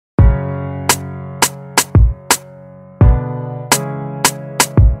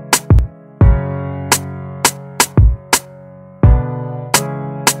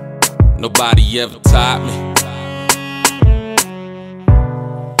Nobody ever taught me.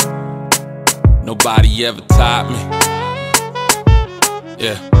 Nobody ever taught me.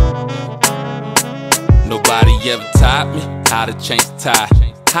 Yeah. Nobody ever taught me how to change the tie,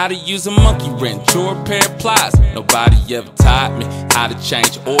 how to use a monkey wrench or a pair of pliers. Nobody ever taught me how to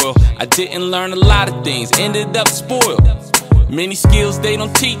change oil. I didn't learn a lot of things, ended up spoiled. Many skills they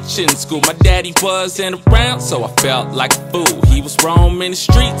don't teach in school. My daddy wasn't around, so I felt like a fool. He was roaming the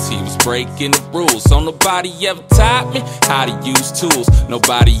streets, he was breaking the rules. So nobody ever taught me how to use tools.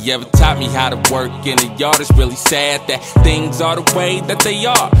 Nobody ever taught me how to work in the yard. It's really sad that things are the way that they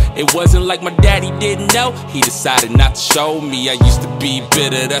are. It wasn't like my daddy didn't know, he decided not to show me. I used to be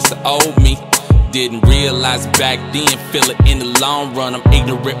bitter, that's the old me. Didn't realize back then, feel it in the long run. I'm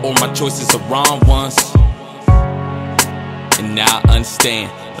ignorant or my choices are wrong ones. And now I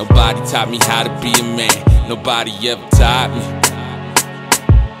understand, nobody taught me how to be a man. Nobody ever taught me.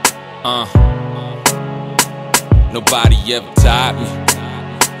 Nobody ever taught me.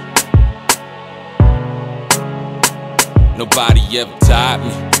 Nobody ever taught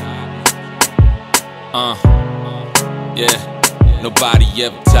me. Yeah, nobody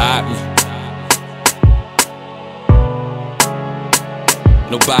ever taught me.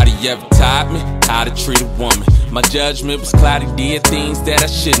 Nobody ever taught me how to treat a woman. My judgment was cloudy, did things that I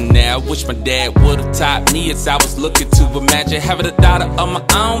shouldn't have. Wish my dad would've taught me as I was looking to imagine having a daughter of my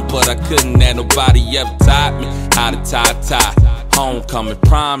own, but I couldn't. And nobody ever taught me how to tie. Homecoming,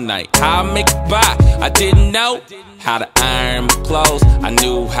 prom night, how I make it by. I didn't know how to iron my clothes. I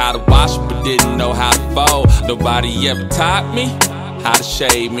knew how to wash but didn't know how to fold. Nobody ever taught me how to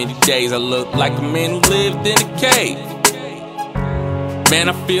shave. Many days I looked like a man who lived in a cave. Man,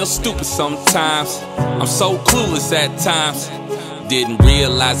 I feel stupid sometimes. I'm so clueless at times. Didn't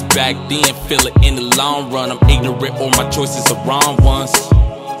realize back then, feel it in the long run. I'm ignorant or my choices are wrong ones.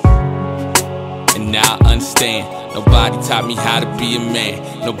 And now I understand, nobody taught me how to be a man.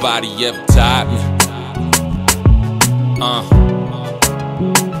 Nobody ever taught me.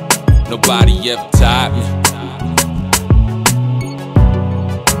 Nobody ever taught me.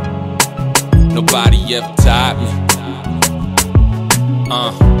 Nobody ever taught me.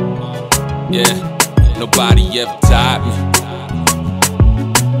 Yeah, nobody ever taught me.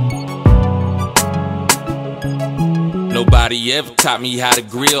 Nobody ever taught me how to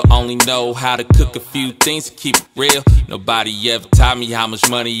grill. Only know how to cook a few things to keep it real. Nobody ever taught me how much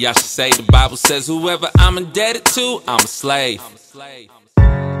money I should save. The Bible says whoever I'm indebted to, I'm a slave.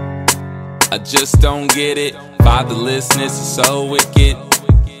 I just don't get it. Fatherlessness is so wicked.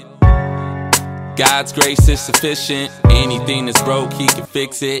 God's grace is sufficient. Anything that's broke, he can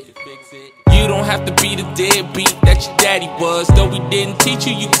fix it. You don't have to be the deadbeat that your daddy was. Though he didn't teach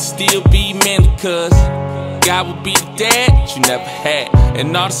you, you can still be manly, cause God will be the dad that you never had.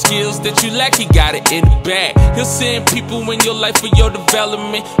 And all the skills that you lack, he got it in the bag. He'll send people in your life for your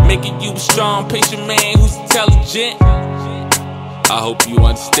development, making you a strong, patient man who's intelligent. I hope you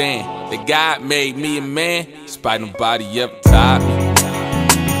understand that God made me a man, despite nobody ever taught me.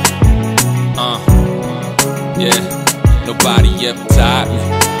 Yeah, nobody ever taught me.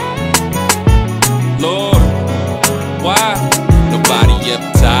 Lord, why? Nobody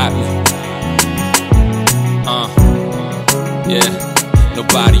ever taught me. Yeah,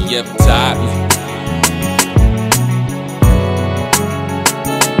 nobody ever taught me.